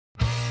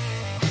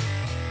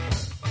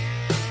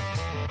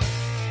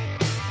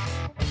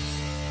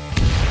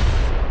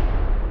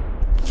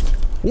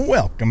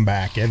Welcome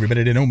back,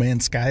 everybody, to No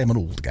Man's Sky. I'm an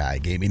old guy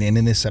gaming, and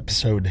in this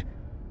episode,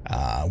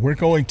 we're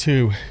going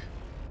to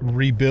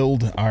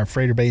rebuild our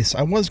freighter base.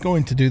 I was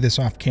going to do this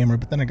off camera,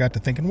 but then I got to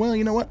thinking, well,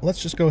 you know what?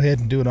 Let's just go ahead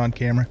and do it on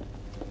camera.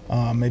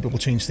 Maybe we'll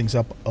change things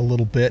up a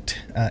little bit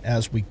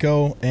as we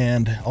go,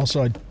 and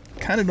also I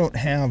kind of don't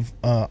have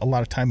a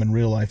lot of time in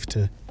real life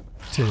to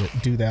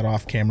do that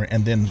off camera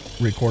and then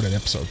record an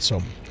episode.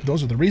 So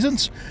those are the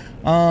reasons.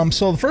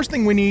 So the first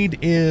thing we need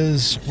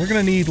is we're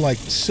going to need like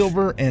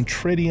silver and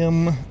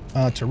tritium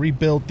to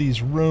rebuild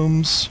these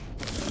rooms.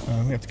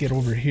 We have to get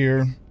over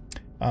here.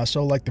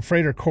 So like the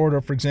freighter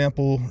corridor, for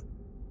example,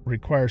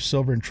 requires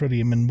silver and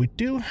tritium, and we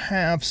do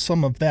have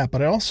some of that,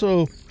 but I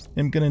also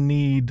am going to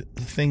need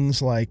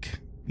things like,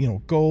 you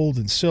know, gold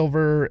and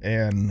silver.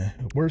 And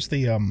where's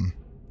the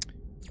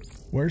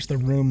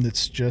room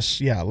that's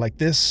just, yeah, like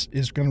this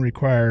is going to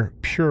require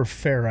pure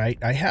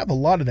ferrite. I have a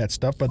lot of that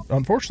stuff, but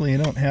unfortunately I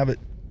don't have it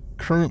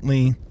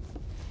currently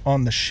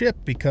on the ship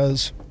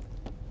because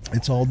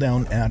it's all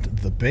down at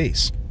the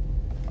base.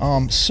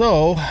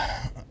 So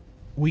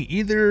we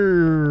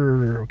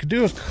could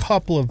do a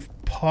couple of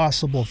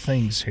possible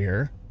things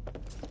here.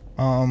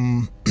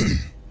 I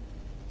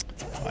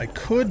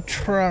could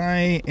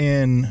try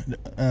and,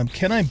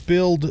 can I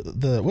build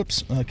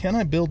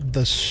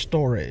the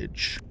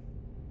storage?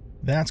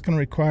 That's going to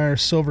require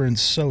silver and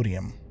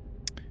sodium.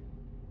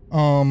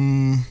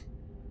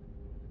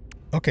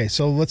 Okay,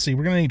 so let's see.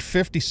 We're going to need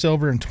 50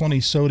 silver and 20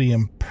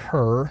 sodium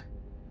per.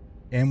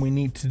 And we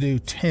need to do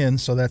 10,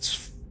 so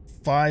that's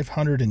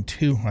 500 and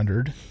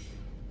 200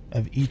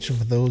 of each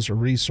of those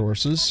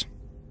resources.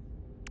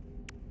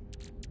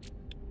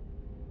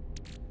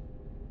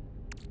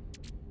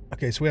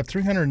 Okay, so we have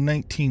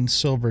 319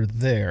 silver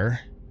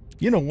there.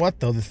 You know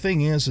what, though? The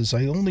thing is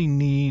I only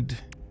need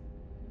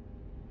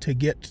to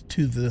get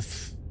to the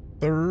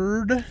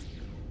third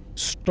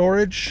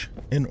storage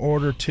in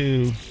order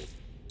to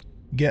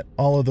get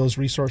all of those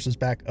resources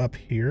back up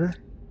here.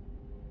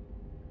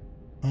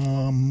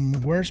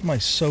 Where's my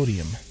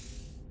sodium?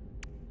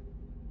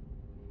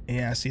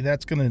 Yeah, see,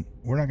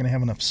 we're not gonna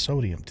have enough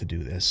sodium to do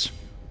this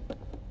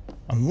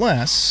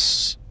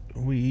unless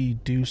we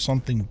do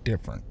something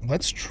different.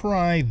 Let's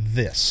try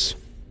this.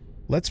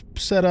 Let's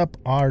set up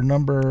our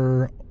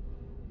number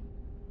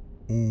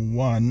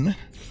 1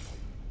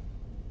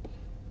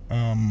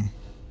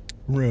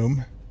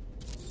 room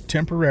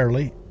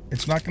temporarily.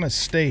 It's not going to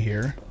stay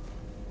here.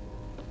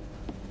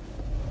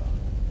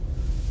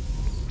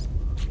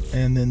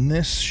 And then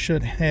this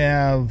should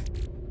have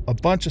a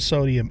bunch of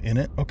sodium in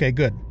it. Okay,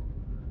 good.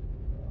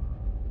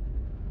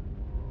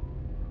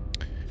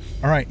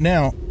 All right,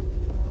 now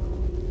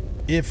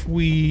if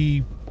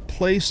we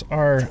place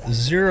our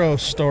 0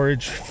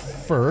 storage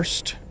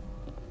first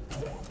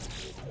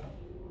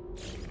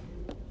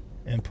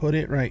and put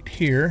it right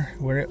here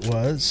where it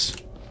was,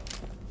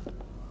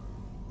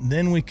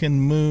 then we can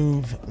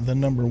move the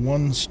number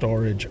 1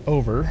 storage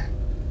over.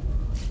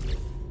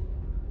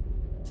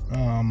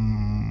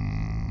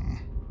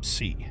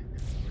 C.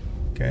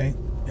 Okay,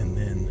 and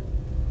then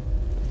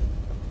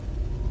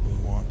we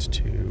want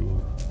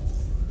to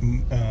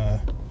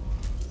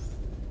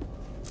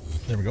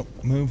there we go.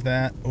 Move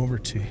that over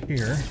to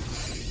here.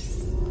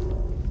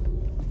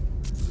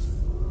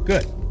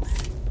 Good.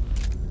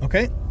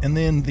 Okay, and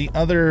then the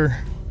other...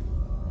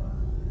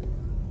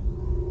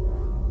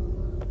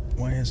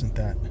 Why isn't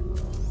that?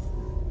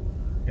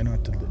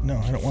 Cannot delete. No,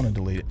 I don't want to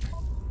delete it.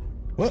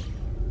 Whoop.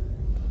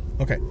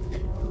 Okay.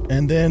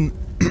 And then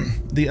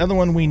the other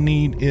one we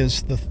need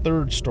is the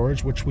third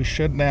storage, which we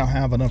should now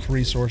have enough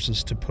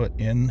resources to put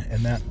in,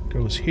 and that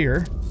goes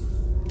here.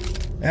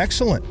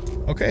 Excellent.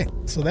 Okay,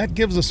 so that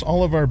gives us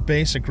all of our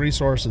basic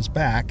resources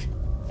back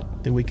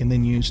that we can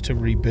then use to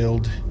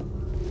rebuild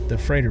the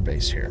freighter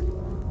base here.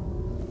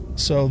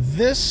 So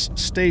this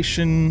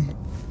station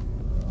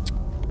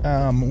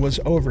was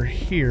over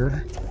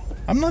here.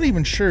 I'm not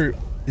even sure,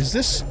 is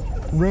this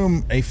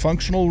room a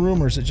functional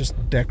room or is it just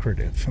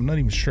decorative? I'm not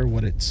even sure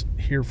what it's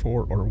here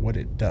for or what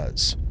it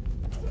does.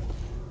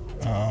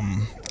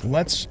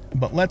 Let's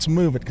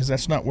move it because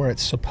that's not where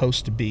it's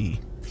supposed to be.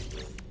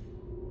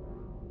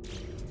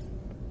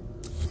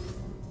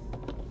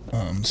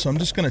 So I'm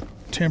just going to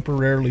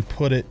temporarily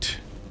put it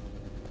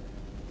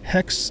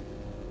hexagonal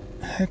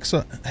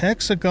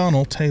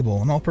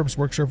table, an all-purpose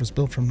work surface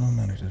built from no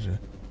matter.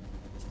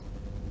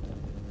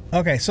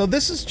 Okay, so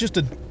this is just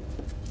a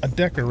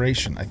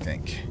decoration, I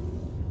think.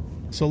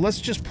 So let's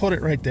just put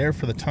it right there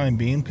for the time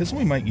being, because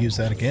we might use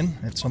that again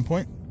at some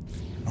point.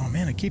 Oh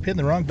man, I keep hitting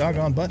the wrong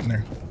doggone button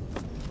there.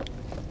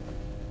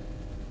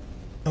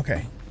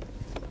 Okay.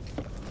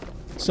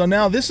 So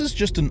now this is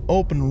just an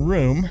open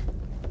room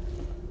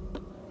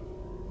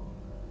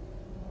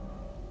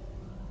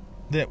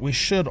that we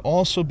should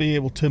also be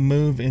able to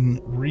move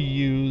and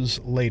reuse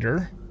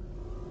later.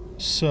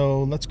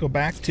 So let's go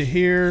back to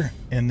here,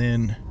 and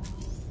then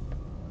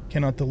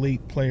cannot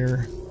delete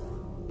player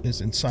is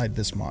inside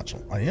this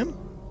module. I am?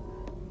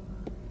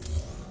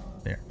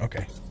 There,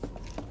 okay.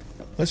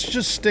 Let's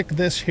just stick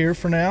this here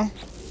for now.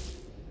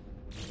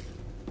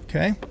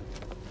 Okay.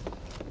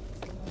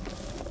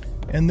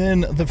 And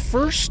then the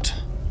first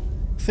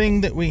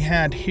thing that we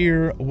had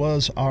here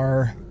was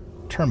our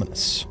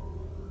terminus.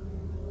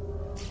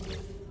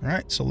 All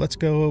right, so let's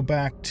go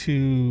back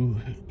to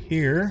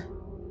here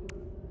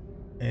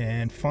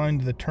and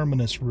find the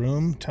terminus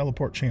room,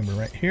 teleport chamber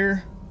right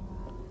here.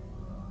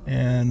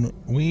 And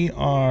we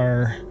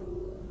are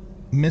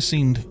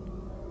missing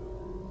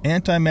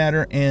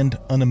antimatter and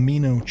an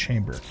amino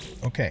chamber.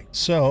 Okay,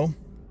 so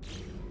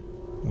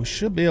we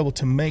should be able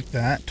to make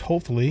that,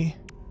 hopefully,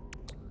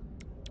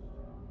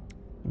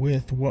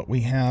 with what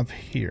we have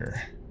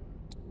here.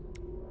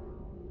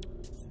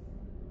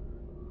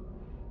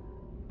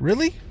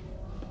 Really?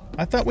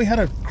 I thought we had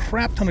a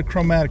crap ton of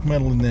chromatic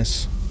metal in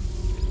this.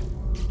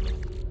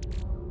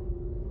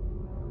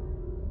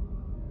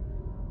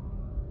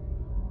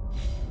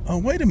 Oh,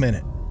 wait a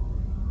minute.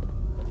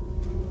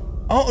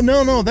 Oh,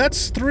 no,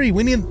 that's 3.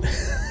 We need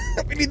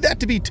we need that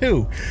to be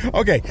 2.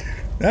 Okay,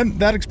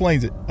 that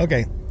explains it.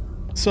 Okay,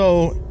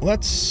 so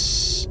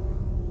let's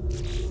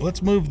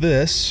move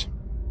this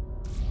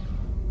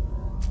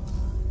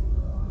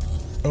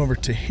over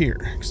to here,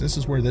 because this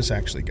is where this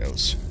actually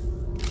goes.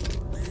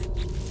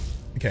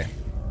 Okay.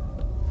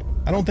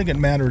 I don't think it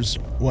matters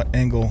what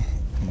angle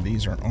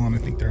these are on. I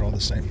think they're all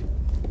the same.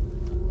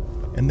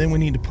 And then we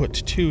need to put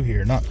 2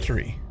 here, not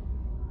 3.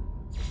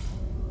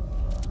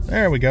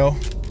 There we go.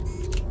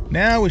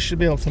 Now we should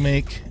be able to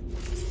make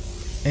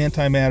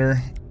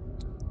antimatter.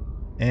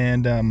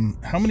 And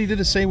how many did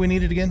it say we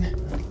needed again?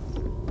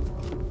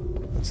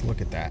 Let's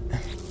look at that.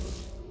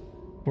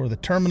 For the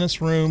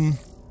terminus room,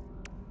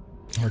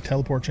 or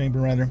teleport chamber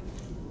rather,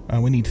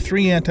 we need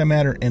 3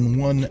 antimatter and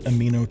 1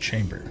 amino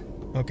chamber.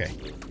 Okay,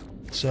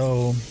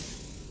 so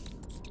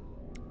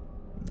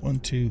 1,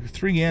 2,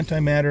 3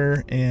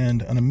 antimatter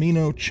and an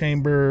amino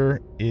chamber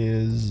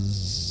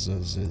is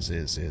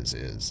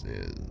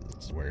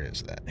where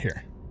is that?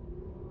 Here.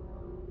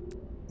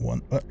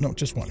 1, no,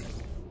 just 1.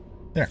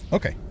 There,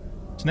 okay.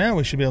 So now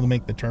we should be able to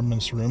make the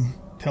terminus room,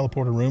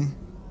 teleporter room.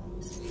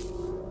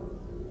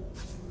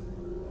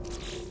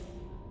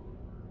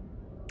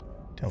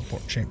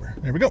 Teleport chamber.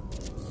 There we go.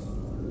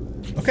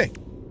 Okay.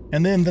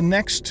 And then the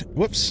next,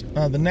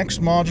 the next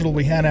module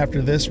we had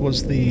after this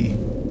was the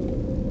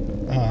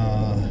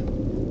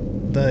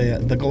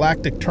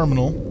galactic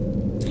terminal.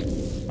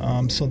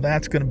 So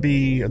that's going to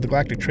be, or the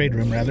galactic trade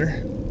room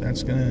rather.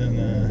 That's going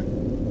to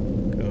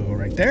go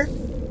right there.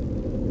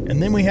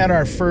 And then we had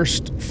our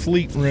first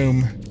fleet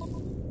room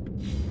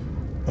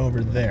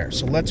over there.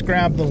 So let's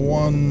grab the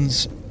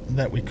ones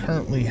that we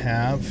currently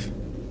have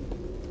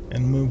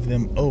and move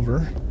them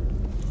over.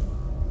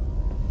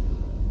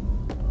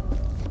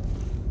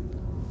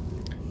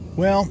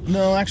 Well,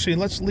 no, actually,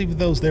 let's leave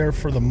those there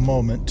for the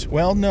moment.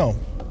 Well, no.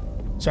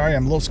 Sorry,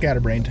 I'm a little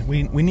scatterbrained.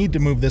 We need to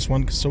move this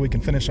one so we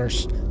can finish our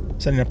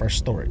setting up our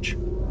storage.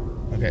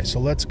 Okay, so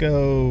let's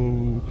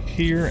go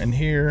here and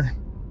here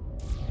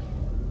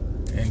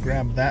and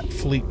grab that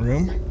fleet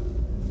room.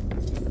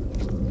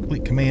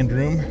 Fleet command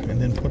room, and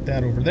then put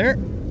that over there.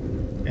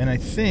 And I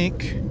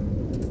think...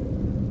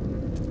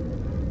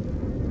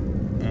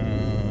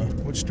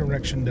 which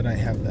direction did I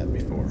have that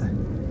before?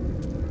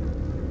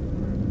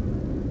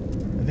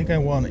 I think I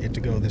want it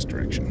to go this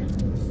direction.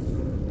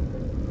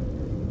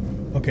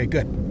 Okay,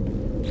 good.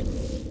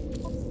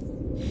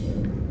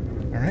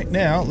 Alright,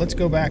 now let's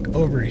go back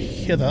over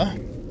hither.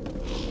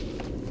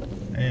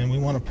 And we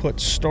want to put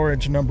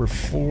storage number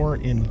 4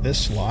 in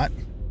this slot.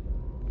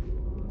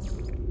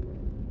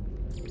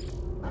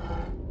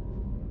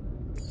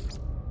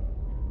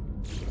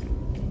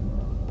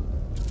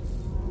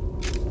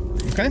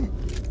 Okay,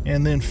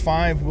 and then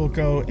 5 will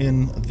go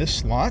in this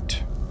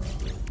slot.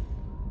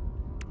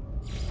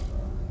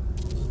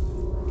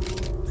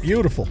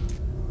 Beautiful.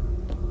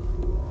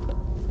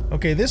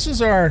 Okay, this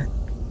is our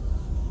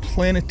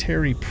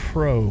planetary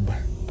probe.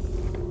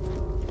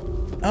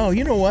 Oh,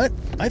 you know what?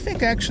 I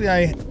think actually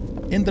I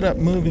ended up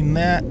moving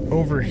that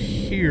over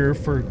here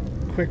for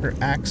quicker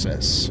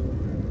access.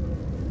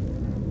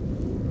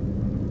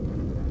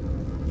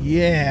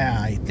 Yeah,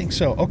 I think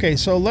so. Okay,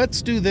 so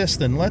let's do this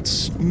then.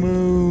 Let's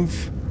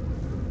move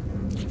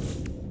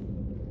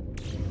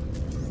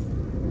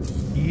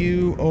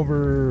you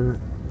over...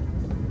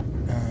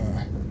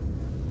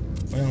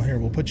 well, here,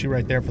 we'll put you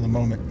right there for the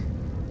moment.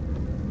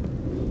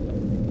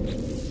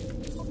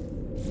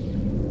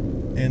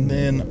 And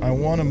then I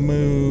want to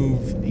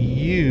move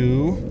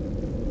you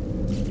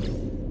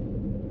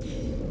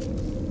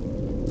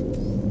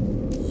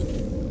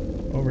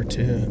over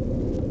to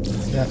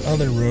that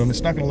other room.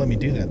 It's not going to let me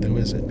do that, though,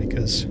 is it?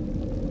 Because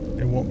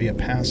there won't be a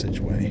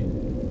passageway.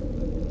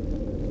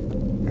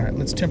 All right,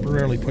 let's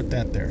temporarily put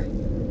that there.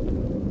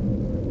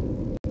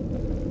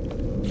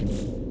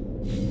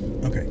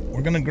 Okay,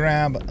 we're going to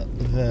grab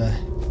the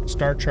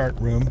star chart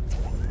room.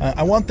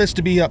 I want this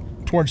to be up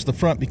towards the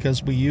front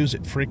because we use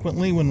it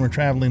frequently when we're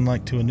traveling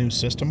like to a new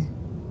system.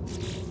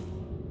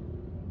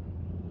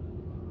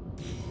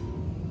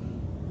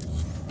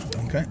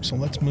 Okay, so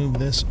let's move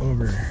this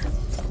over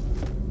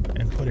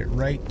and put it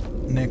right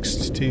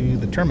next to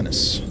the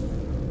terminus.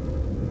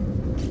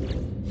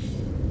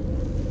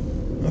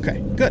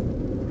 Okay, good.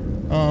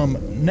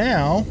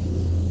 Now,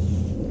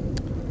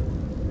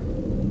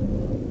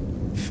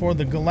 for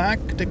the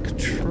galactic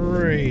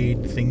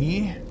trade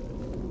thingy,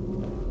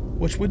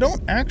 which we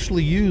don't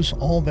actually use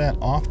all that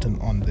often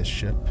on this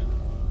ship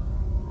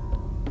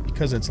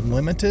because it's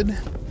limited.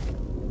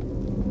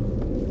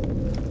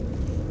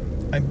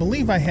 I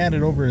believe I had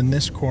it over in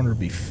this corner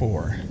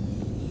before.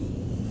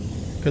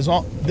 Because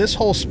this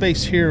whole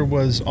space here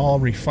was all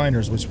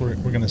refiners, which we're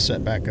going to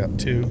set back up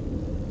too.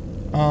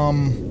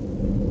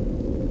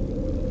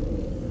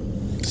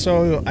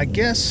 So I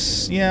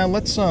guess, yeah,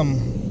 let's just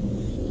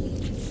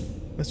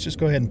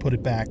go ahead and put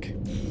it back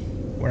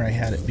where I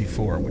had it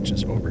before, which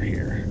is over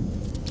here.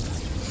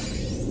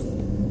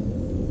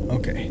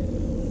 Okay.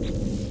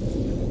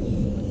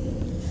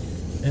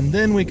 And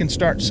then we can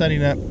start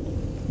setting up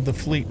the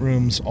fleet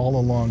rooms all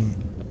along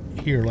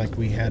here like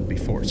we had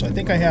before. So I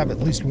think I have at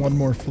least one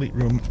more fleet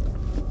room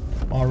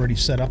already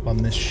set up on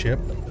this ship.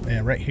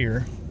 Yeah, right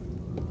here.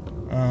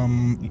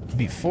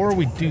 Before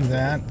we do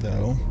that,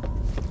 though,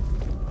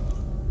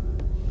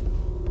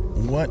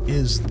 what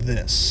is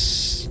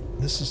this?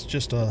 This is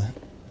just a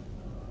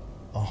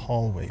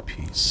hallway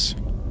piece.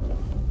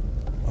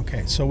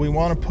 Okay, so we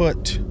want to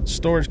put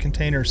storage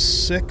container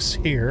 6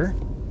 here.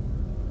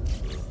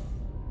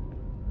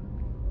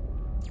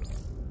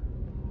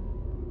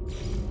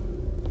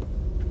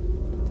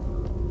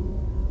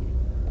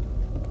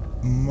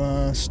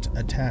 Must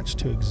attach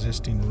to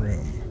existing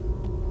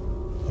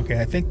room. Okay,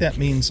 I think that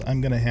means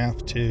I'm going to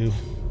have to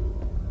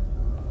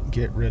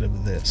get rid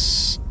of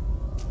this.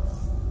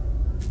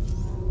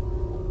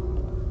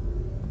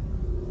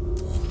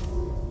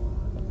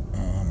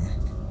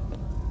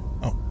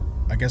 Oh,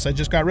 I guess I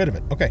just got rid of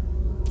it. Okay,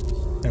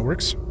 that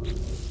works.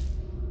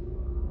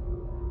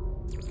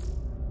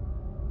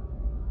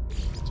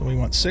 So we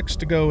want 6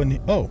 to go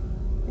in. Oh,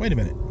 wait a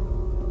minute.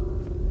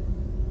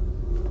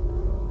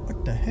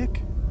 What the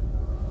heck?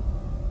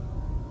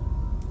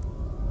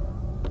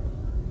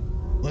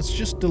 Let's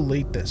just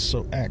delete this.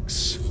 So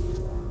X.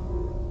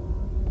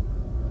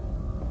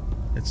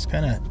 It's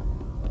kind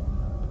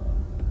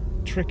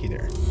of tricky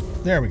there.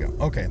 There we go.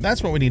 Okay,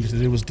 that's what we needed to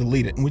do, was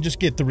delete it, and we just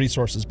get the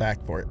resources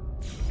back for it.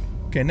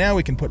 Okay, now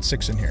we can put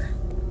 6 in here.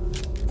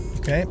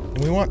 Okay, and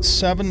we want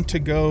 7 to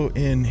go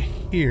in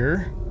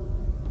here.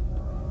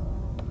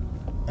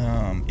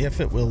 If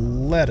it will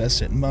let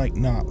us, it might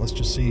not. Let's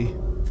just see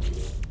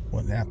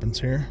what happens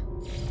here.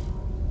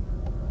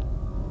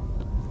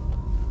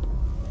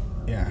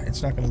 Yeah,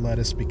 it's not going to let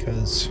us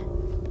because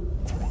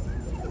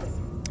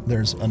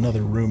there's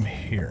another room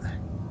here.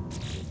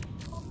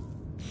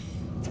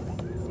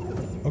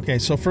 Okay,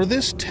 so for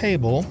this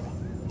table,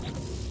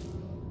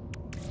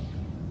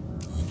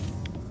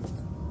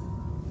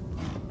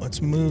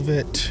 let's move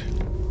it.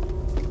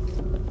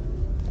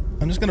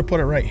 I'm just going to put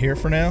it right here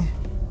for now.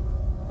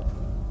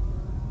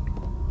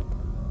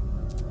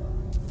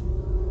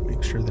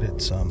 Make sure that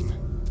it's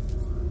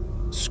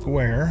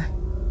square.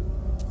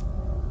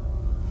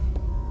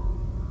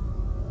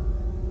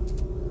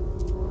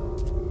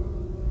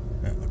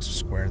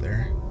 Square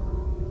there.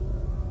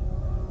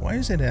 Why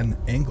is it at an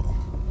angle?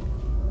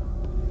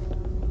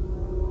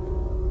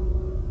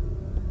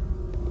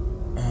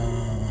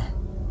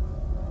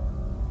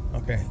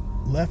 Okay.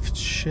 Left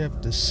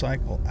shift is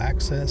cycle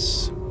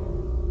axis.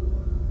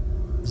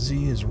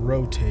 Z is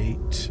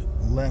rotate.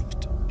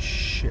 Left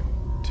shift.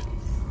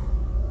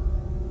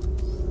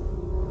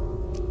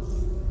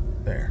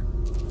 There.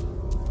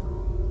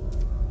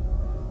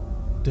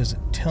 Does it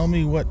tell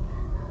me what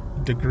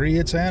degree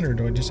it's at, or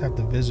do I just have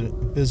to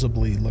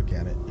visibly look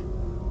at it?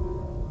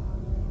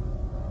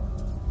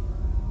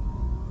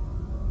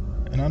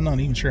 And I'm not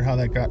even sure how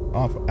that got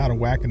out of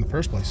whack in the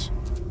first place.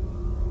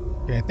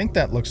 Okay, I think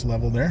that looks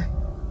level there.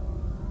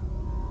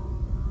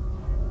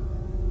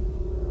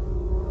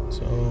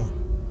 So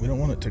we don't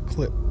want it to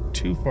clip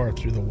too far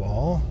through the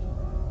wall.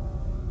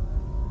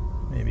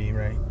 Maybe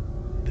right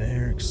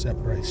there,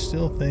 except for I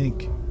still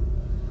think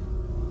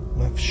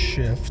left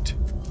shift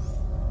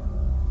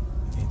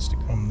needs to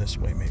come this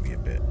way maybe a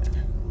bit.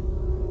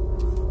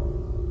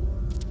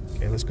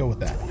 Okay, let's go with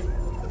that.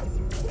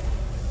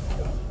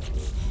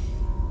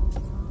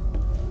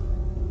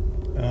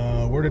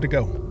 Where did it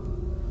go?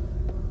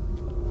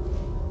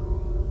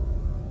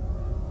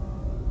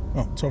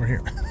 Oh, it's over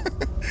here.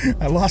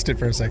 I lost it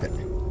for a second.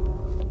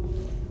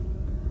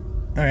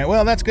 Alright,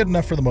 well, that's good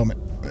enough for the moment.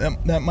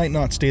 That might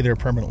not stay there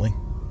permanently.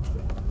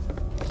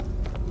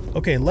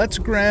 Okay, let's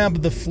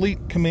grab the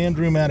fleet command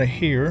room out of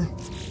here.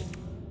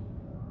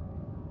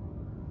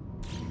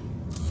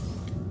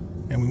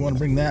 And we want to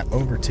bring that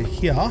over to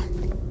here.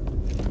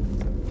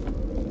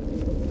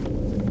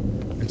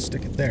 And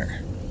stick it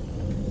there.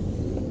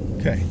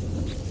 Okay.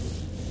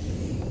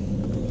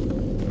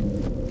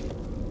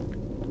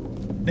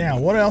 Now,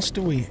 what else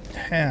do we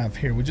have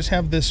here? We just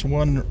have this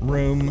one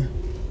room.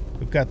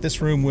 We've got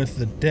this room with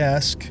the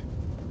desk.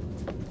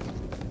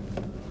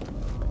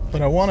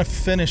 But I want to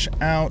finish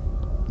out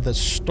the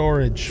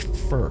storage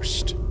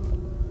first.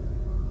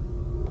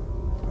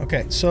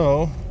 Okay,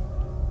 so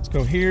let's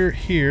go here,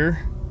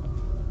 here.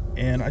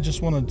 And I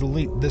just want to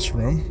delete this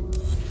room.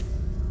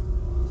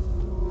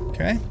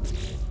 Okay.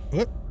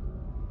 Whoop.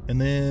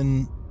 And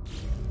then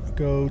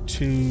go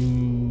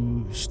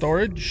to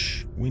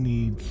storage. We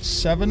need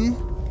 7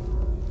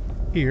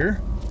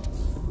 here.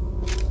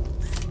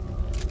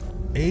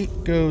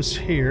 8 goes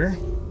here.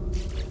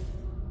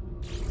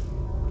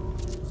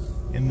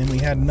 And then we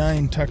had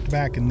 9 tucked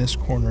back in this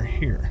corner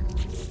here.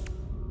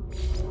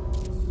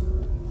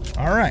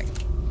 All right.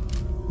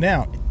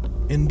 Now,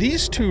 in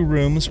these 2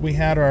 rooms, we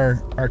had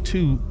our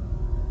 2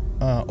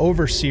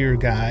 overseer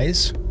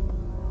guys.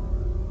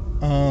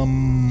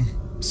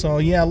 So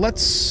yeah,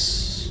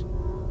 let's...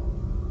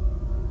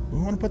 We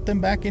want to put them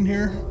back in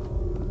here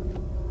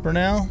for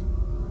now.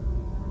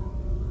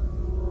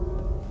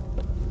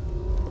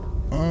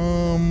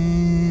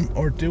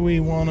 Or do we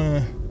want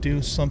to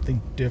do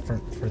something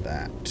different for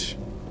that?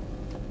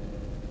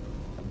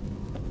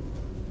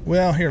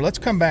 Well, here, let's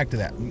come back to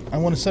that. I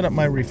want to set up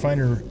my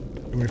refiners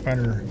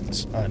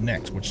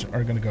next, which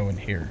are going to go in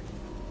here.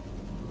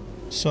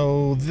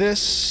 So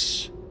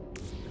this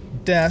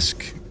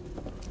desk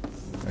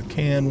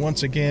can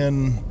once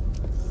again,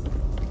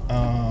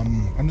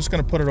 I'm just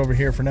going to put it over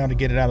here for now to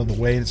get it out of the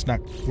way. It's not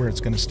where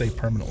it's going to stay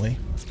permanently.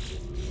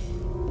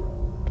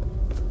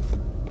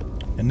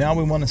 And now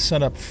we want to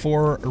set up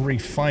 4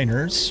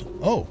 refiners.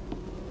 Oh,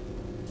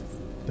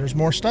 there's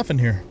more stuff in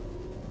here.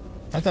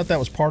 I thought that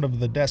was part of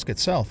the desk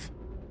itself.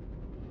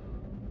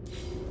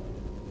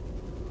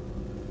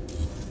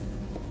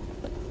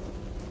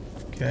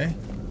 Okay.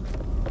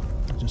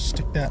 I'll just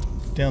stick that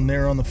down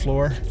there on the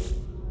floor.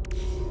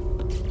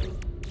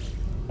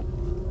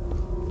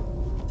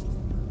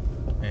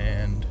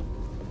 And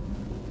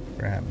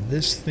grab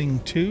this thing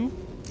too.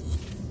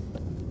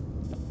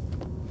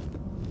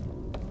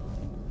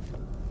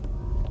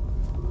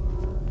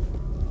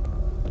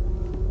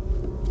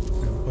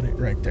 And put it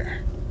right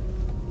there.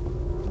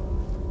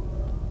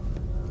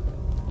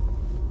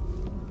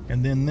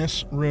 And then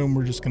this room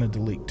we're just going to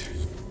delete.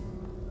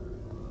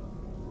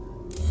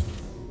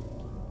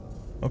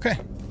 Okay.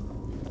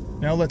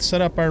 Now let's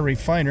set up our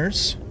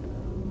refiners.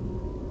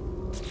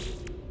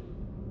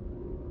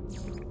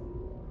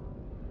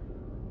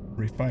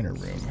 Refiner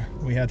room.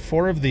 We had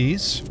 4 of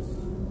these.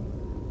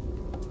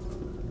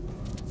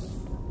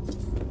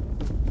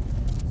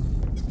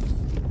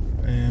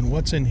 And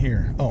what's in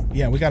here? Oh,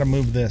 yeah, we got to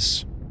move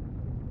this.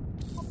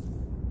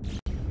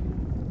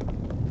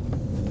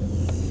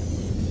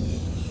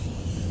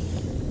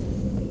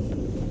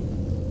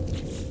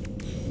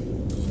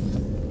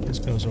 This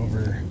goes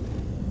over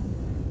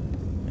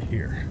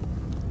here.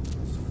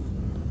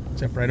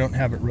 Except for I don't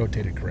have it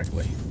rotated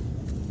correctly.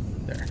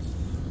 There.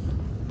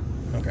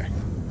 Okay.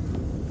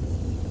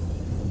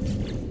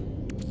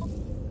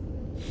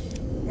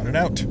 Got it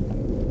out.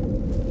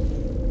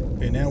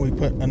 Okay, now we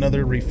put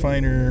another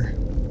refiner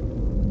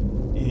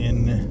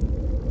in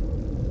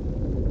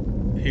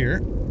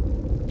here.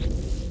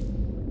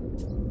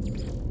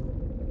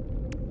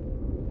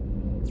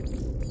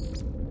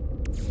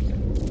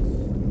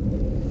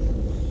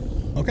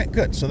 Okay,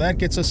 good. So that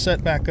gets us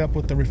set back up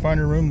with the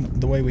refiner room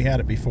the way we had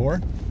it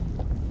before.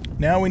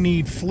 Now we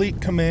need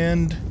fleet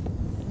command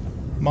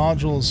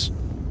modules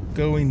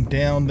going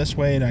down this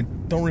way, and I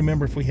don't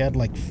remember if we had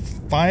like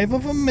 5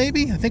 of them,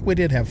 maybe? I think we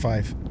did have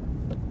 5,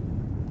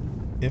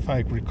 if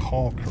I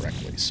recall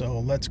correctly. So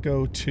let's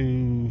go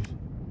to...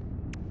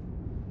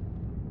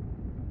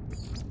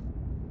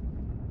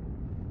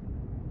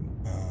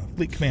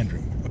 fleet command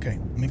room. Okay,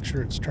 make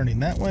sure it's turning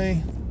that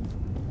way.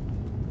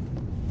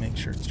 Make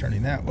sure it's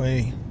turning that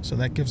way. So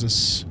that gives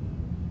us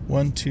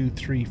 1, 2,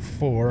 3,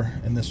 4,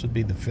 and this would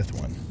be the 5th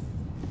one.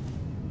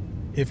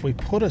 If we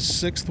put a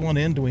 6th one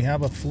in, do we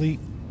have a fleet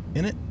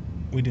in it?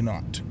 We do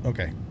not.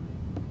 Okay.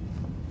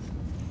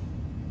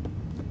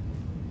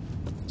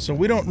 So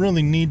we don't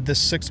really need this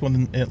 6th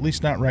one, at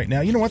least not right now.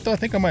 You know what, though? I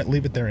think I might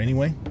leave it there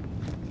anyway.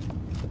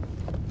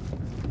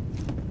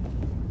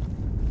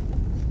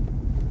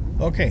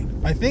 Okay,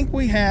 I think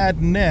we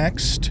had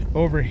next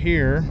over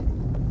here,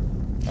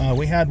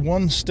 we had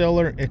 1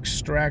 stellar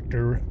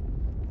extractor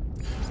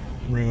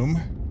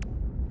room.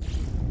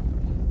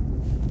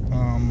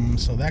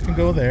 So that can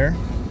go there.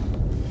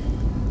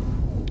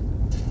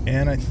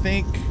 And I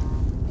think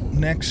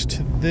next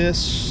to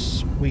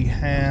this we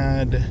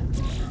had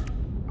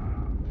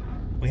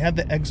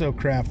the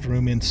exocraft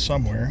room in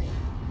somewhere.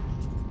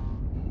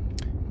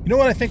 You know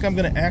what I think I'm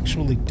going to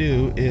actually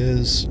do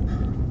is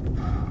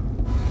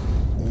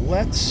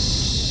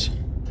let's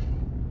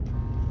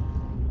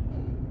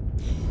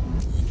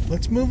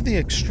move the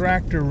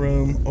extractor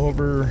room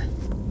over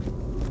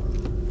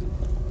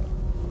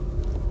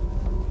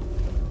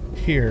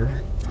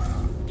here,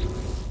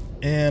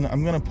 and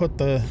I'm going to put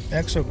the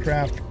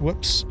exocraft,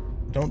 whoops,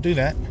 don't do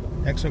that,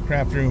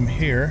 exocraft room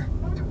here.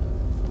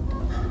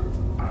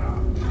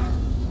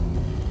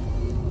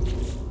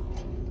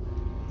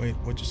 Wait,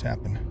 what just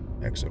happened?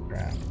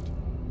 Exocraft.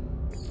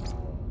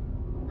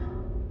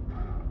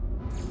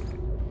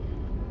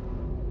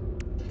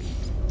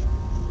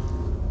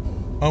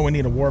 Oh, we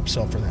need a warp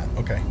cell for that.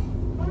 Okay.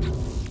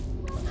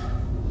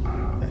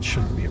 That That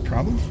shouldn't be a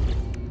problem.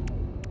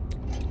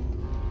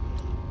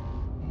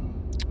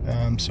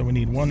 So we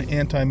need one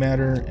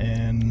antimatter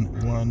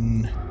and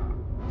one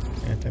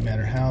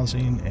antimatter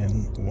housing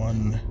and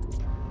one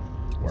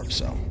warp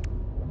cell.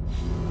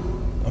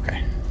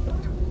 Okay.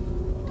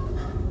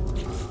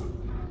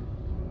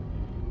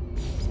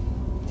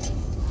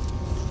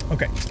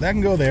 Okay, so that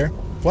can go there.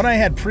 What I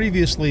had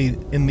previously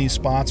in these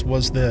spots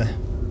was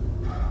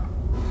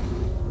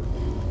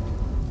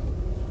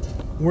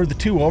were the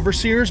two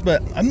overseers,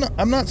 but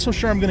I'm not so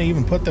sure I'm going to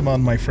even put them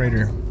on my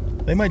freighter.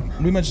 We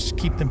might just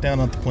keep them down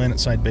at the planet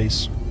side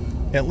base,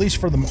 at least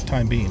for the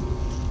time being.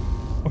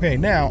 Okay,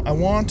 now I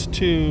want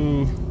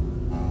to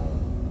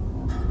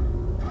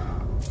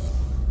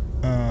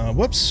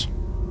whoops.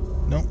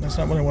 No, that's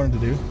not what I wanted to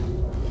do.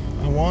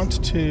 I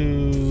want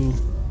to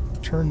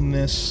turn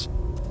this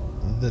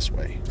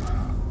way.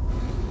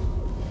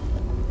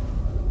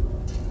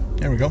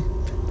 There we go.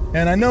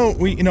 And I know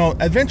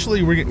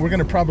eventually we're going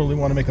to probably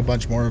want to make a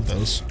bunch more of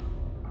those.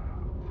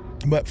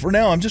 But for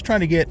now, I'm just trying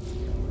to get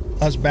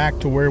us back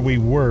to where we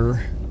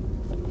were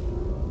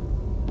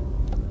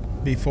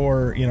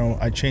before,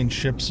 I changed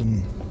ships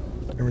and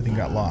everything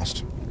got lost.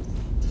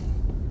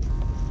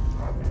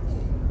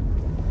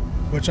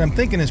 Which I'm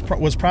thinking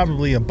was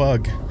probably a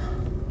bug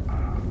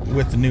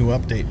with the new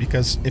update,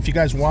 because if you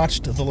guys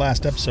watched the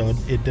last episode,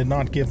 it did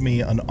not give me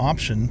an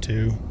option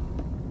to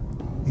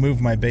move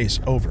my base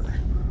over.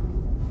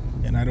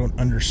 And I don't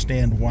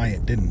understand why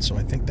it didn't, so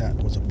I think that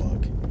was a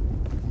bug.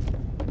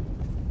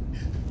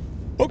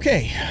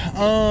 Okay,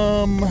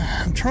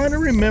 I'm trying to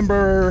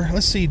remember,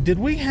 let's see, did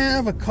we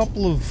have a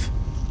couple of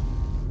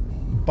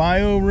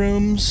bio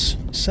rooms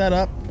set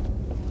up?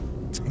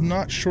 I'm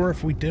not sure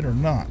if we did or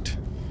not.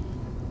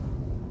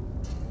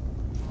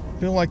 I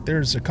feel like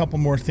there's a couple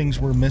more things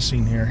we're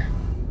missing here.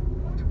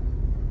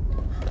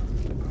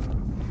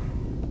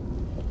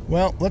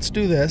 Well, let's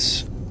do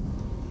this.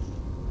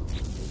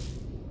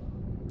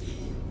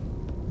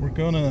 We're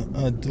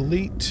gonna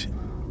delete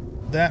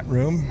that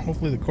room.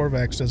 Hopefully the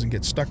Korvax doesn't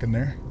get stuck in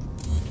there.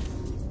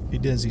 If he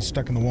does, he's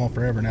stuck in the wall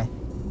forever now.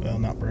 Well,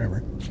 not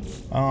forever.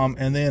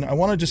 And then I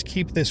want to just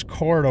keep this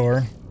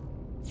corridor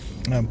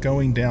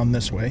going down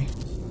this way.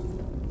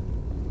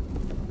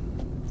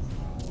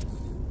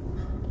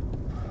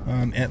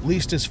 At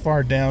least as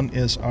far down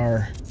as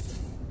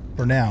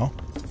for now,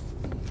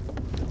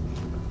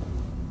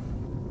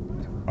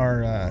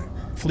 our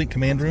fleet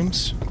command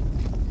rooms.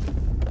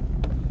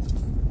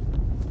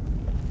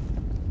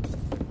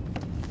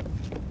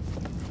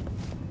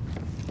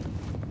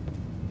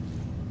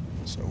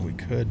 So we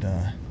could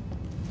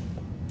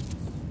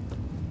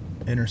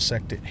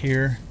intersect it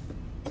here.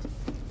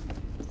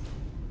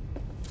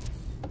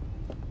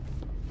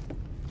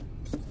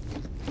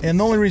 And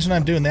the only reason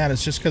I'm doing that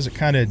is just because it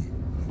kind of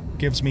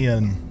gives me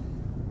an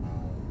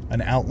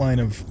outline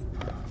of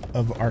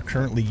our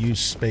currently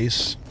used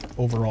space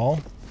overall,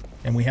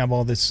 and we have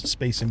all this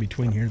space in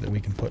between here that we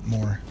can put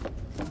more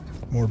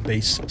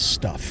base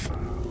stuff.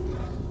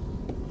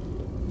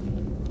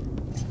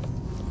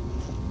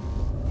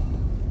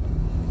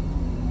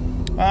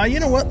 You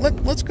know what?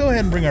 Let's go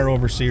ahead and bring our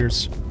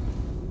overseers.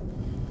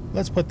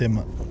 Let's put them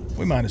up.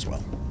 We might as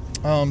well.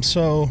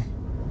 So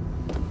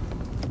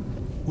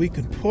we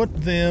could put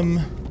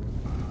them.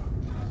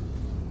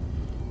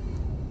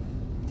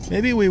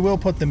 Maybe we will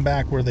put them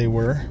back where they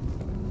were.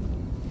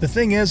 The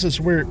thing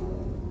is we're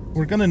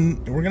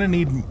gonna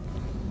need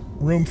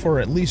room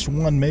for at least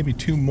one, maybe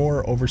two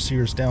more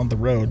overseers down the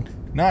road.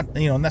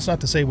 And that's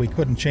not to say we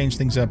couldn't change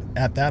things up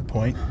at that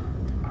point.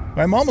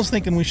 But I'm almost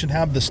thinking we should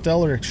have the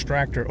stellar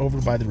extractor over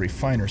by the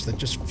refiners. That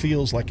just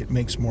feels like it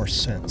makes more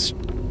sense.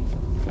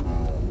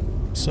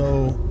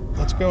 So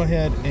let's go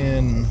ahead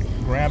and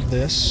grab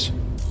this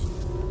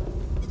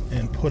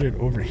and put it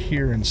over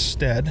here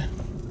instead.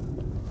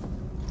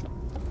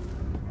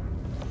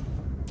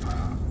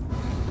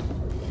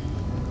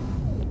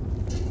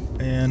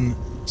 And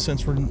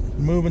since we're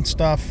moving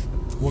stuff,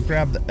 we'll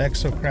grab the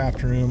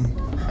exocraft room.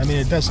 I mean,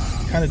 it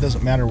kind of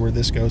doesn't matter where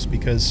this goes,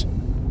 because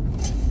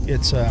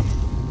it's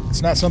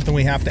not something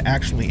we have to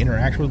actually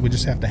interact with. We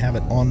just have to have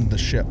it on the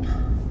ship.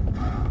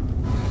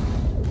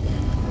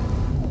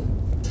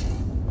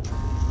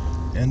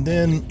 And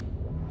then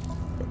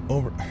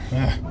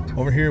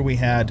over here we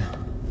had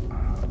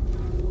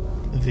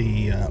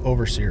the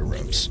overseer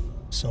rooms.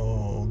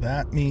 So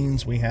that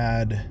means we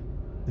had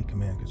the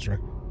command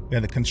construct. We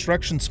had the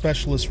construction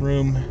specialist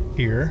room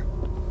here.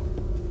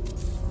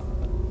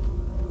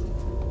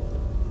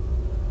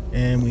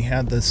 And we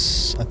had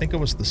this, I think it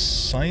was the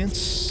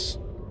science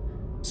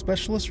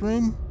specialist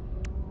room.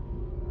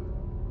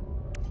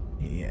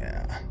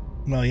 Yeah.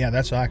 Well, yeah,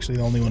 that's actually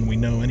the only one we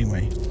know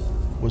anyway,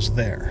 was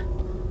there.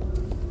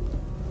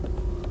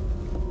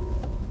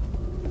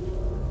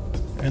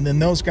 And then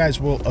those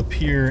guys will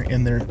appear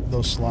in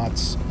those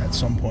slots at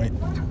some point.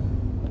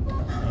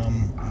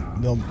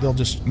 They'll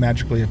just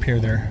magically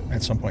appear there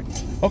at some point.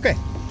 Okay.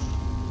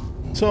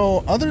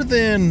 So other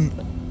than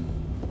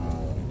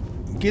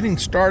getting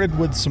started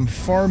with some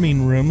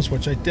farming rooms,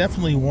 which I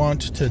definitely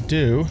want to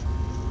do,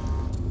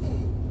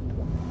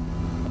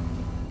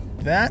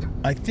 that,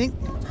 I think,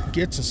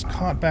 gets us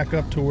caught back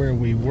up to where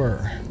we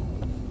were.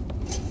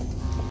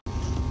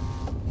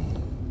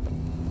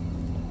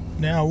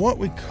 Now, what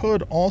we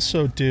could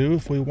also do,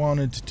 if we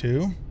wanted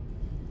to,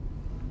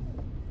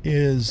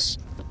 is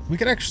we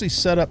could actually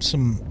set up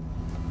some,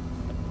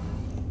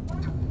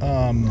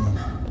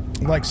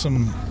 like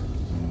some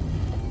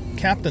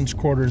captain's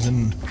quarters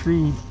and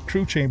crew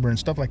chamber and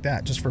stuff like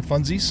that, just for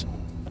funsies.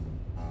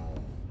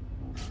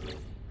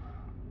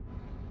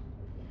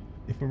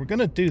 If we were going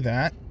to do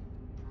that,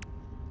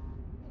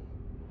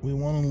 we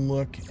want to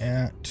look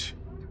at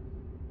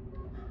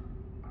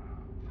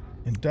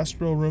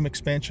industrial room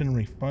expansion and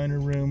refiner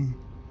room.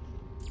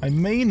 I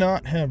may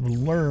not have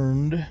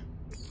learned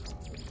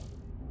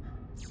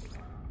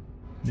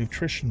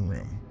nutrition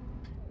room.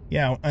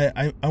 Yeah,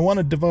 I want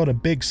to devote a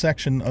big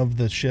section of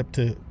the ship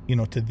to, you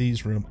know, to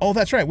these rooms. Oh,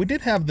 that's right. We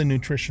did have the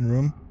nutrition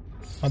room.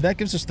 That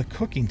gives us the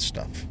cooking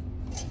stuff.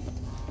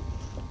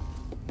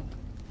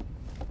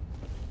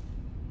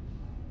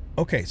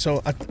 Okay,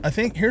 so I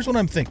think here's what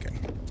I'm thinking.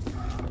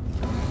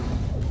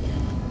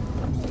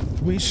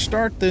 We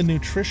start the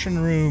nutrition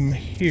room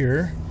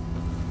here,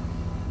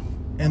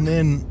 and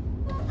then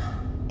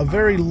a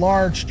very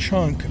large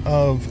chunk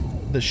of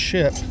the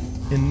ship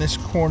in this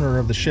corner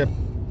of the ship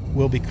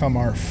will become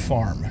our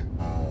farm.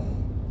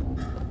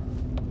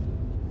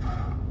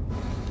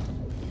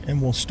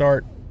 And we'll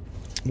start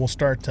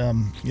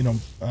you know,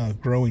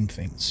 growing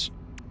things.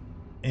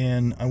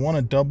 And I want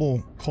a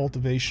double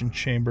cultivation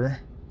chamber,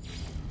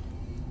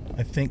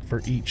 I think,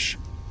 for each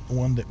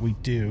one that we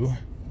do.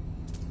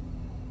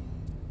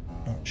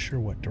 Not sure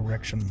what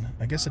direction.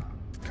 I guess it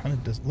kind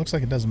of does. Looks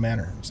like it doesn't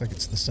matter. Looks like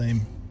it's the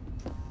same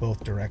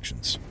both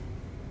directions.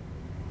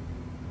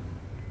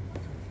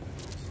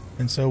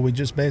 And so we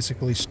just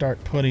basically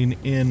start putting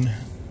in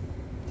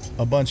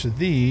a bunch of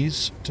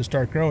these to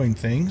start growing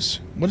things.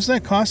 What is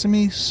that costing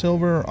me?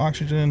 Silver,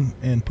 oxygen,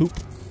 and poop.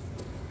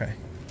 Okay.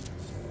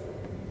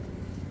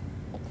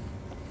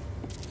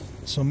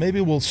 So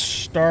maybe we'll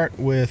start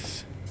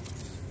with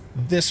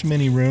this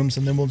many rooms,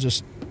 and then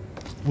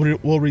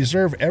we'll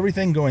reserve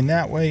everything going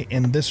that way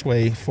and this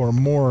way for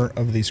more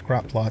of these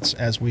crop plots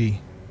as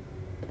we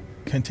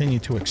continue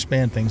to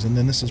expand things, and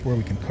then this is where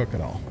we can cook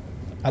it all.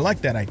 I like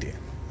that idea.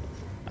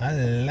 I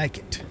like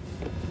it.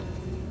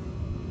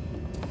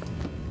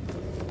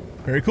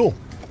 Very cool.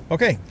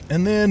 Okay,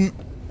 and then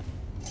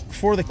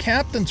for the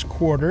captain's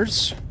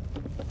quarters,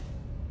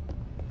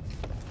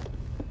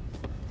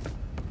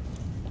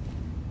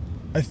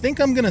 I think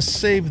I'm going to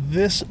save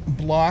this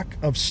block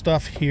of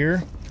stuff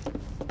here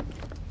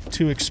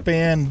to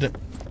expand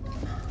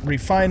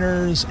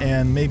refiners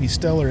and maybe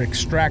stellar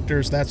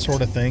extractors, that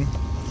sort of thing.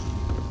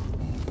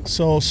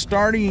 So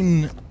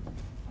starting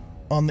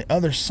on the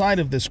other side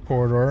of this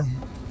corridor,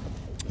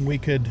 we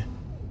could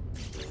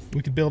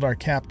build our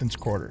captain's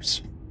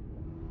quarters.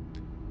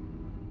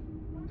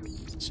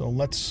 So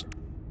let's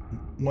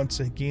once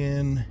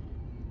again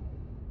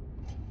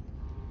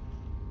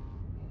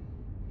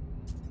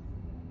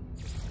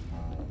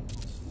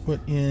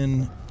put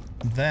in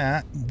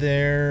that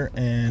there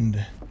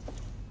and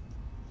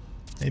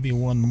maybe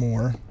one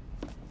more.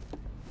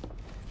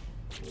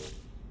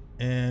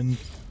 And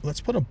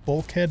let's put a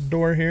bulkhead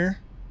door here.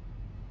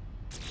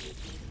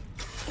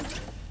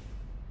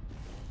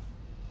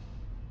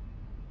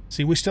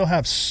 See, we still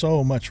have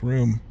so much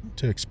room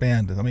to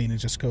expand. I mean, it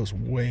just goes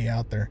way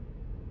out there.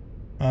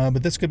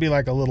 But this could be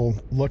like a little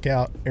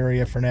lookout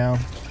area for now.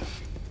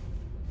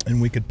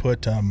 And we could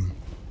put,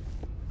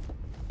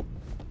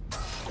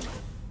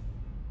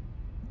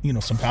 you know,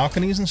 some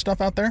balconies and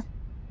stuff out there.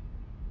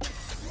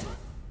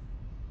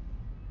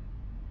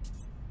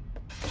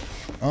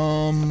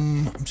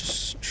 I'm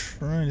just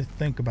trying to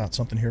think about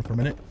something here for a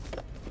minute.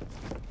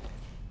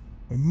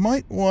 We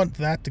might want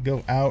that to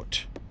go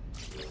out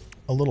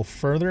a little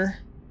further.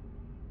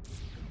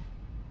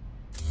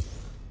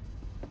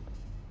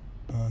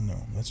 No,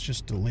 let's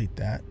just delete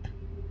that.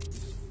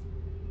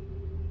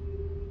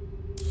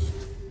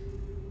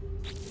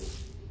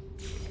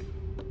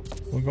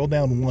 We'll go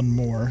down one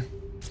more.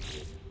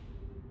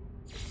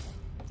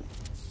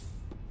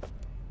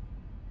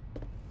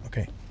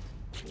 Okay.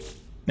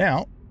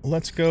 Now,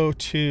 let's go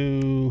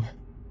to...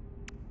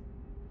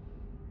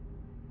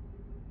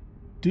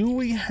 Do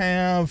we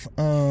have,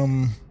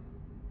 we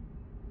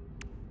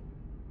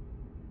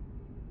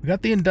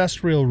got the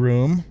industrial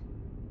room.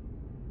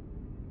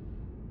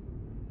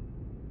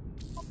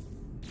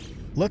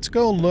 Let's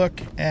go look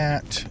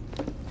at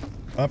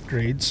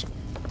upgrades.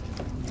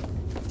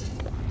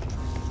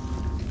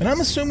 And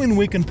I'm assuming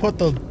we can put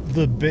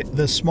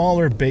the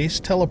smaller base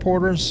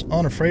teleporters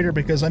on a freighter,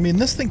 because I mean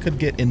this thing could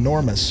get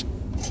enormous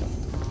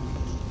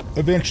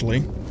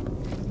eventually.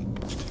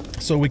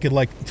 So we could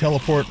like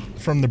teleport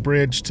from the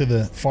bridge to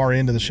the far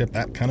end of the ship,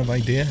 that kind of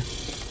idea.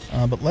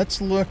 But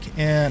let's look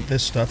at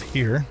this stuff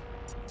here.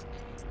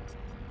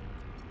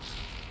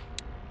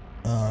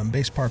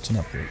 Base parts and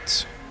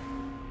upgrades.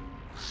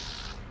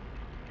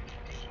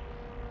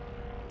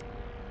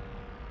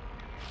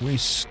 We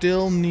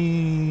still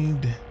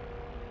need...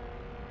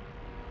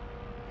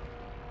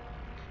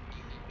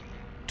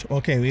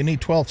 Okay, we need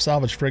 12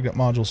 salvage frigate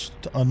modules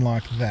to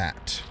unlock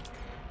that.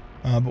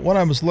 But what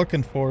I was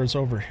looking for is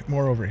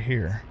more over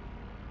here.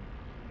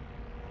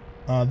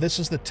 This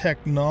is the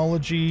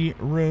technology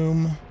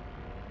room.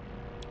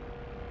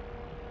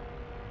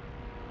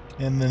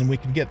 And then we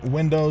can get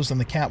windows and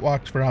the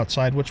catwalks for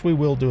outside, which we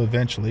will do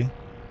eventually.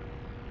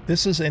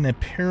 This is an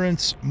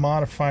appearance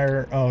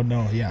modifier. Oh,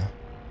 no, yeah.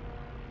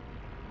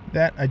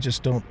 That I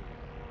just don't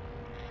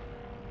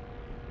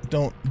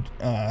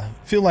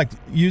feel like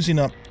using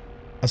up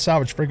a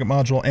salvage frigate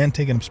module and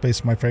taking up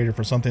space in my freighter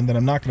for something that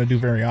I'm not going to do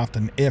very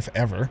often, if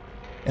ever.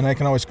 And I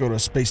can always go to a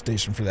space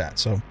station for that.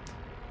 So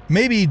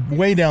maybe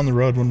way down the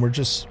road when we're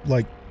just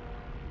like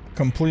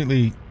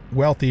completely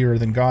wealthier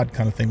than God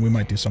kind of thing, we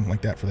might do something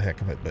like that for the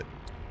heck of it. But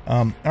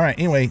all right,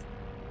 anyway,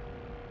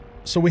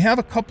 so we have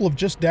a couple of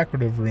just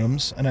decorative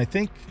rooms, and I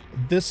think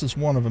this is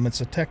one of them. It's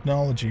a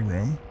technology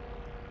room.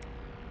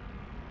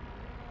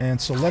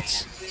 And so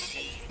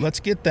let's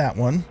get that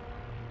one.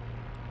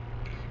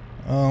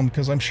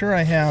 Because I'm sure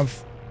I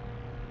have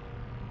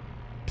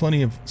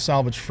plenty of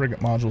salvage frigate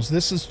modules.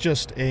 This is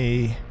just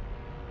I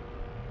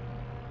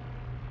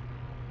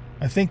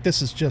think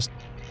this is just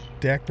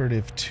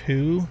decorative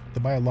 2, the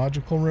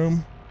biological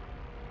room.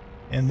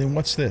 And then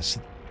what's this?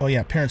 Oh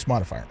yeah, appearance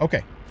modifier.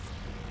 Okay.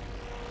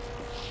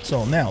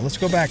 So now let's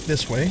go back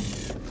this way.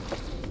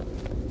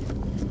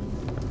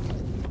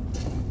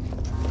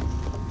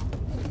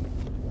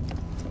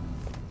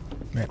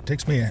 Man, it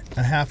takes me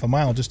a half a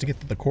mile just to get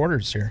to the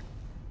quarters here.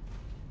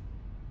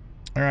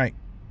 All right,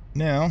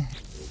 now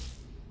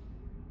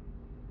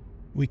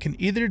we can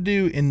either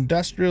do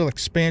industrial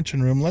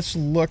expansion room. Let's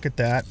look at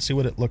that, see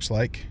what it looks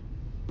like.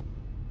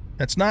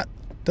 That's not,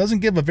 doesn't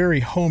give a very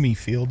homey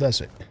feel,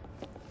 does it?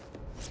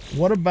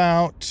 What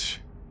about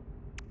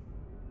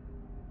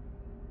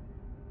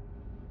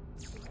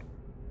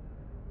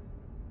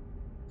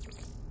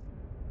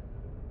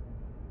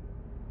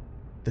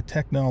the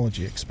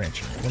technology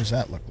expansion? What does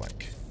that look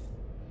like?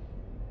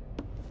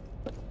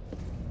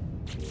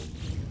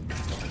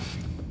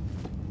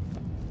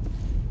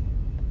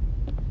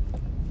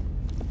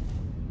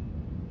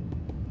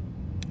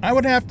 I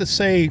would have to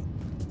say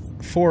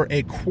for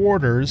a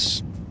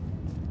quarters,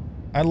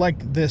 I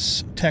like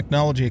this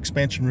technology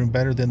expansion room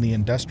better than the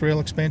industrial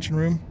expansion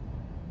room.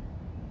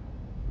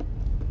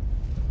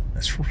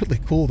 That's really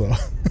cool though.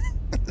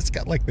 It's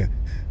got like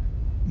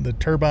the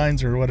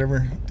turbines or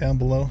whatever down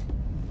below.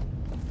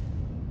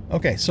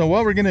 Okay, so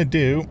what we're gonna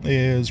do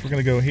is we're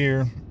gonna go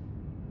here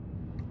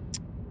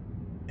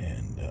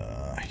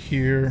and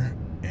here,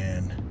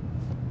 and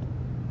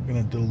we're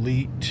gonna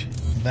delete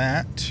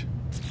that.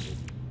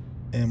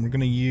 And we're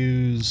going to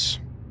use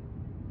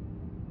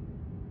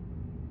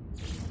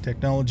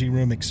technology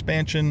room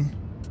expansion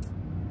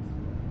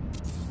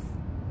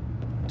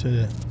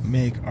to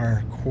make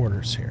our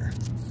quarters here.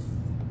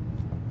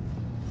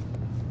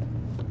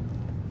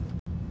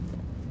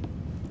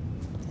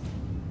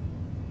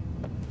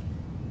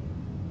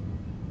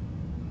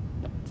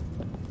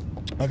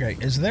 Okay,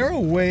 is there a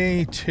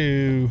way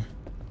to...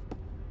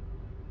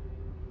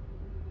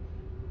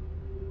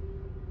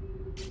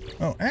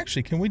 Oh,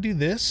 actually, can we do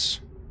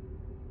this?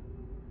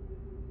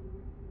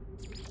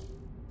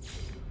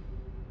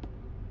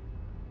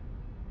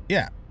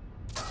 Yeah,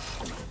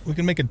 we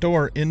can make a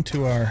door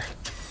into our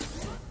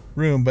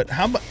room, but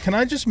how about, can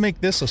I just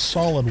make this a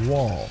solid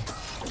wall?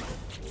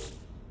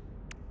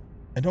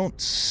 I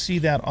don't see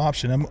that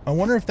option. I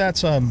wonder if that's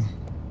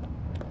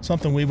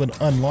something we would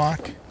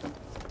unlock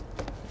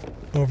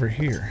over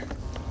here.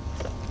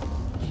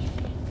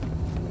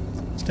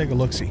 Let's take a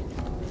look-see.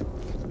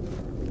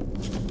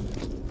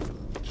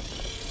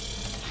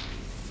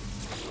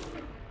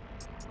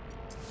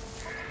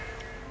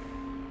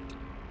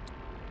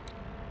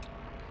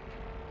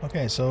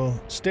 Okay, so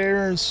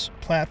stairs,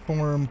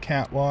 platform,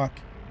 catwalk,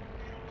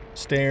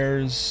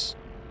 stairs,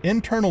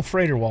 internal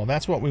freighter wall.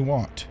 That's what we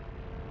want.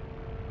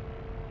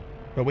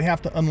 But we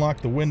have to unlock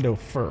the window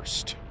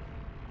first.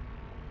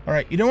 All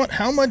right, you know what?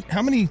 How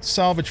many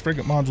salvage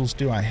frigate modules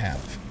do I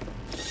have?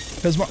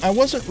 Because I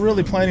wasn't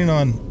really planning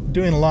on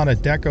doing a lot of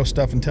deco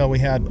stuff until we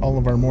had all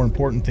of our more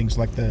important things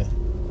like the,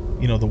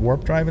 you know, the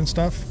warp drive and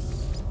stuff.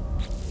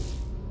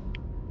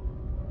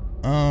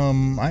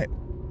 I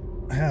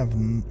have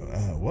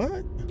what?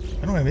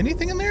 I don't have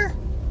anything in there?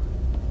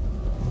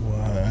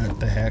 What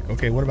the heck?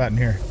 Okay, what about in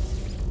here?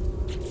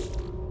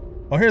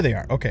 Oh, here they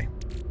are. Okay.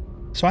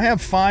 So I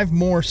have 5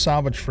 more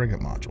salvage frigate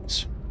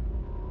modules.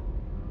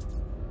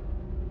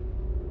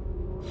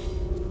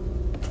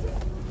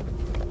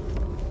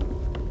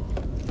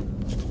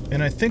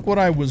 And I think what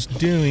I was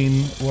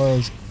doing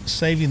was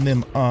saving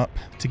them up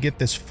to get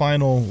this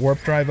final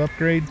warp drive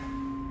upgrade.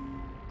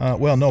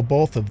 Well, no,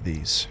 both of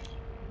these.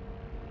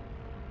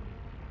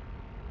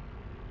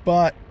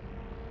 But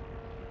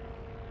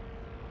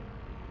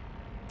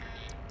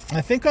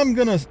I think I'm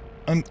gonna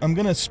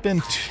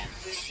spend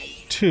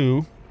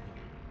 2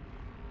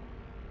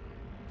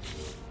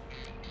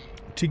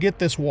 to get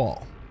this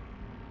wall.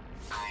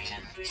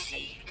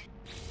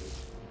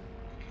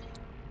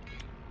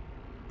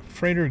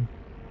 Freighter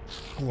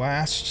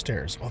glass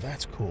stairs. Oh,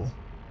 that's cool.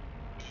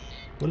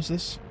 What is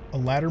this? A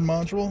ladder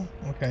module?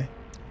 Okay.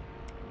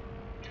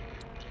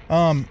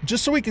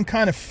 Just so we can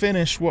kind of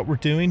finish what we're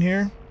doing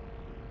here.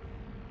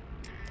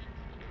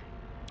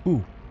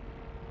 Ooh.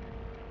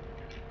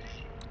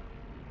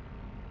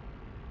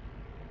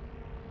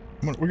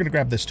 We're going to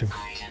grab this too.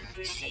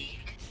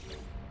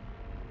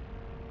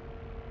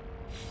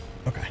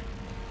 Okay.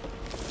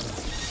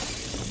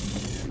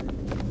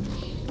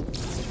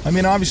 I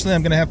mean, obviously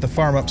I'm going to have to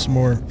farm up some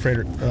more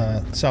freighter,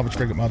 salvage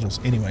frigate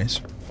modules anyways.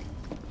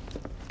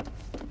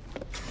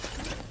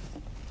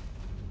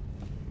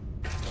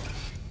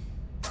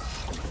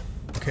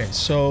 Okay,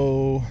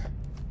 so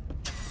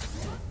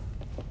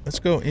let's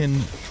go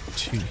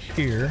into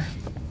here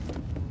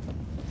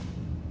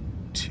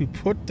to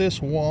put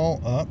this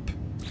wall up.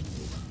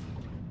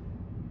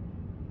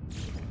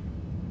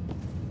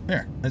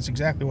 There, that's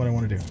exactly what I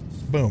want to do.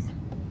 Boom.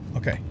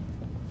 Okay.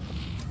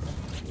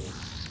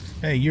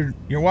 Hey, you're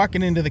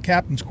walking into the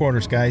captain's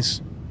quarters,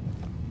 guys.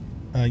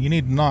 You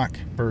need to knock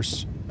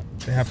first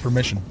to have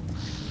permission.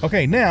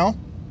 Okay, now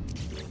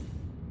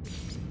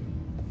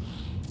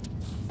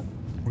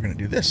we're gonna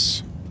do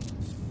this.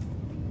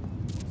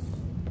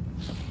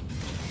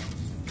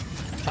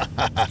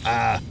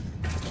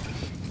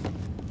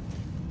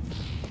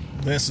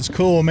 This is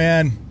cool,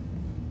 man.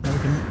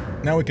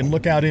 Now we can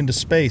look out into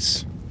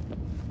space.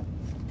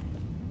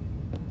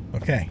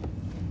 Okay.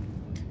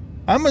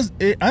 I'm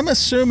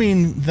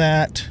assuming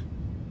that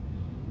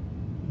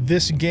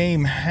this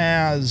game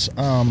has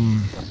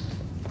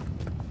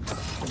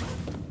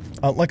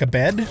like a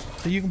bed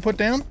that you can put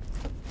down.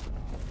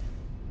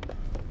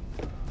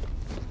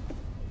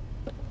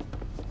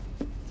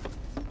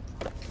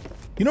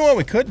 You know what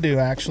we could do,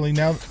 actually,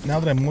 now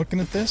that I'm looking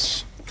at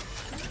this,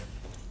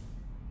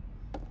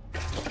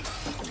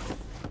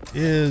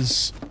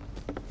 is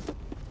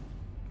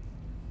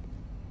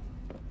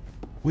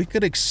we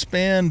could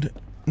expand,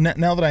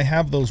 now that I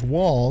have those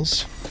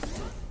walls,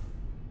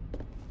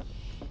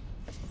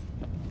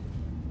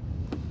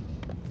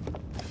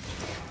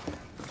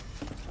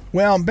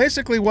 well,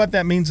 basically what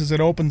that means is it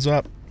opens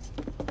up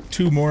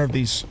 2 more of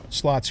these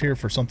slots here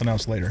for something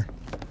else later.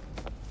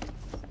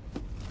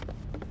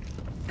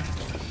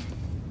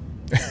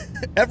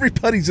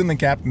 Everybody's in the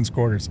captain's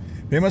quarters.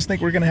 They must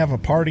think we're going to have a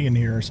party in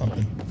here or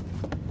something.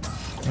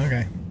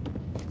 Okay.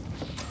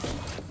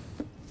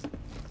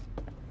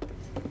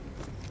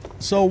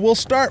 So we'll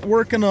start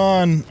working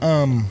on,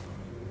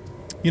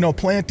 you know,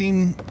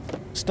 planting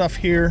stuff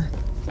here.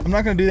 I'm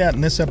not going to do that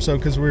in this episode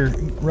because we're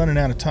running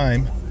out of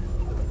time.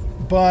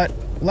 But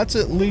let's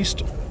at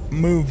least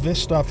move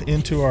this stuff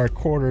into our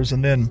quarters,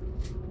 and then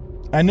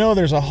I know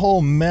there's a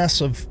whole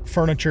mess of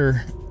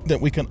furniture that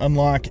we can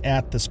unlock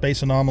at the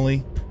Space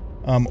Anomaly,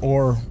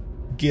 or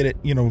get it,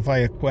 you know,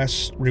 via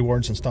quest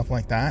rewards and stuff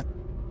like that.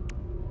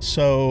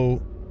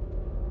 So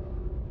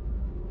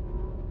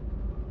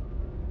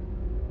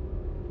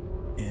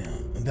yeah,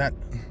 that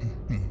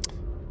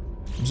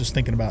I'm just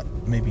thinking about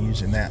maybe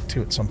using that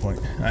too at some point.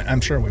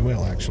 I'm sure we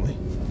will, actually.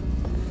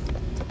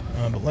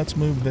 But let's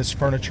move this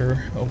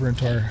furniture over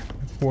into our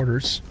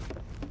quarters.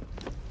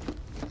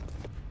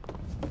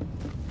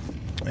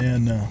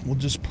 And we'll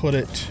just put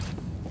it...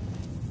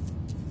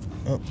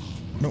 Oh,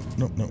 nope,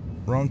 nope, nope.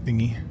 Wrong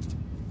thingy.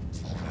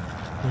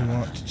 We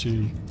want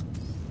to...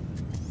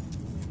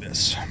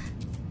 this.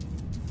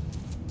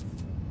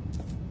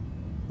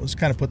 We'll just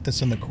kind of put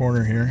this in the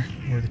corner here,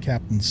 where the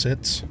captain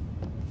sits.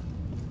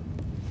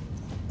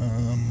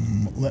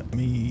 Let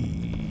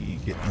me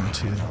get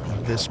into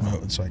this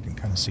mode so I can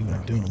kind of see what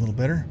I'm doing a little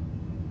better.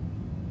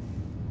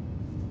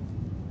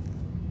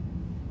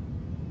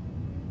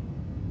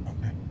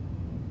 Okay.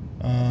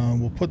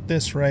 We'll put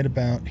this right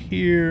about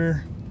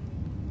here.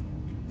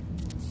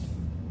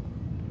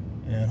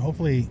 And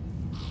hopefully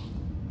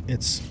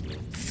it's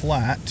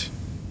flat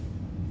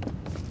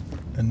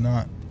and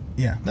not...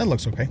 yeah, that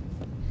looks okay.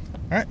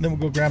 Alright, then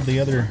we'll go grab the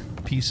other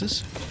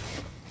pieces.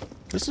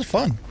 This is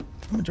fun.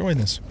 I'm enjoying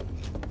this.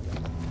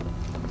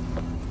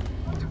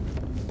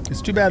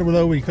 It's too bad,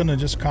 though, we couldn't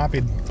have just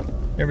copied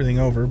everything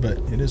over, but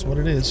it is what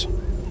it is.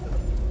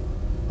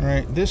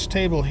 Alright, this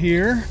table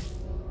here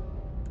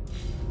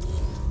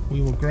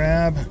we will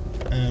grab,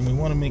 and we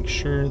want to make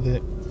sure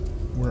that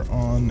we're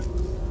on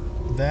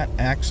that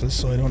axis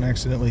so I don't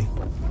accidentally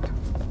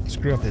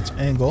screw up its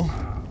angle.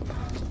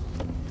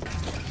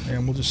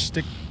 And we'll just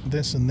stick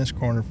this in this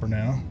corner for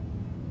now.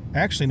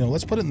 Actually, no,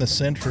 let's put it in the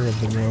center of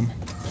the room.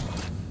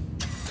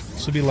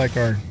 This will be like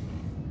our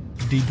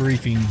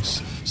debriefing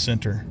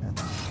center.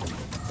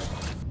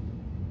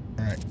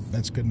 Alright,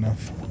 that's good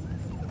enough.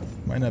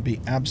 Might not be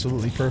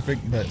absolutely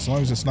perfect, but as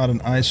long as it's not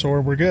an eyesore,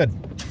 we're good.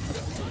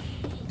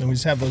 Then we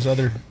just have those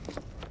other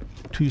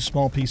 2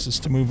 small pieces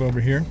to move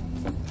over here.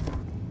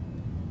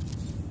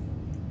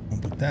 We'll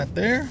put that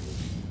there.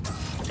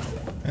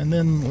 And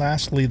then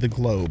lastly, the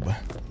globe.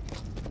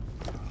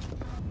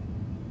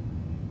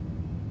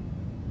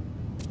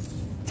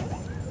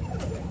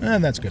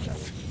 And that's good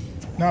enough.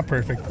 Not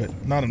perfect,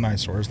 but not an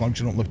eyesore, as long as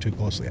you don't look too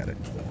closely at it.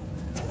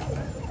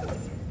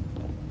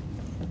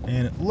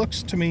 And it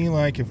looks to me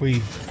like if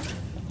we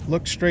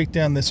look straight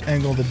down this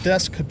angle, the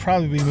desk could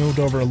probably be moved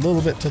over a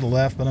little bit to the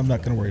left, but I'm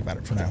not going to worry about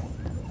it for now.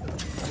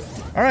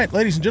 All right,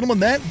 ladies and gentlemen,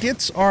 that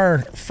gets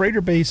our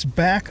freighter base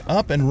back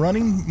up and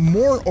running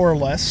more or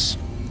less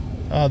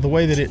the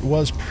way that it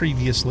was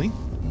previously.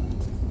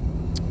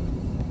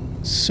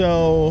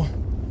 So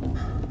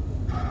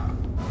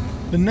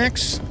the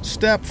next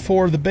step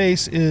for the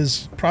base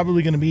is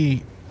probably going to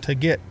be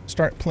to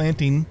start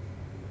planting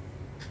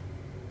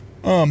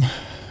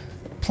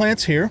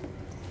plants here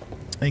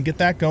and get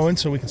that going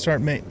so we can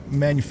start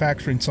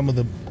manufacturing some of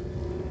the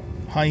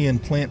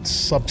high-end plant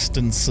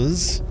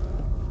substances.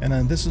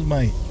 And this is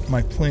my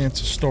plants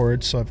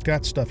storage, so I've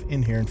got stuff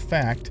in here. In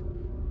fact,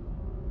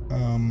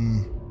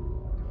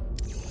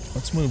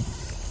 let's move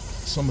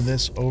some of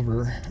this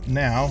over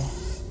now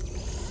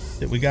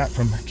that we got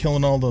from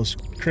killing all those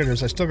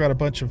critters. I still got a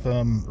bunch of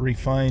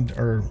refined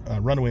or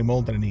runaway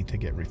mold that I need to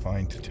get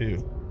refined too.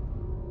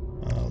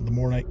 The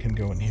Mornite can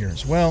go in here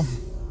as well.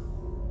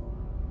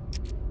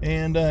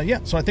 And yeah,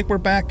 so I think we're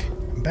back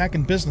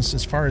in business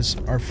as far as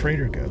our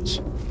freighter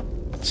goes.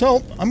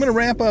 So I'm going to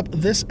wrap up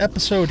this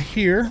episode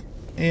here,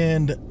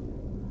 and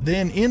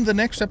then in the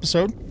next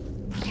episode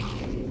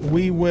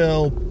we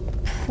will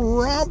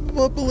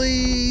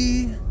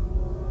probably,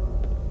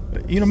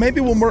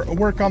 maybe we'll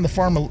work on the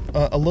farm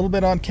a little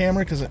bit on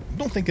camera, because I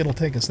don't think it'll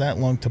take us that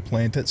long to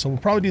plant it. So we'll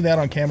probably do that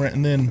on camera,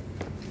 and then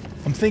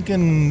I'm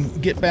thinking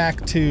get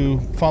back to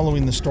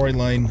following the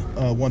storyline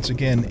once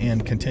again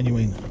and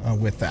continuing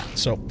with that.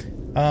 So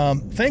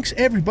thanks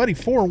everybody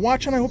for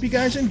watching. I hope you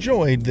guys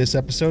enjoyed this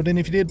episode, and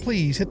if you did,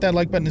 please hit that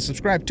like button and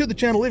subscribe to the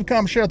channel, leave a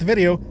comment, share out the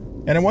video,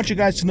 and I want you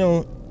guys to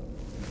know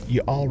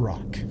you all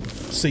rock.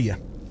 See ya.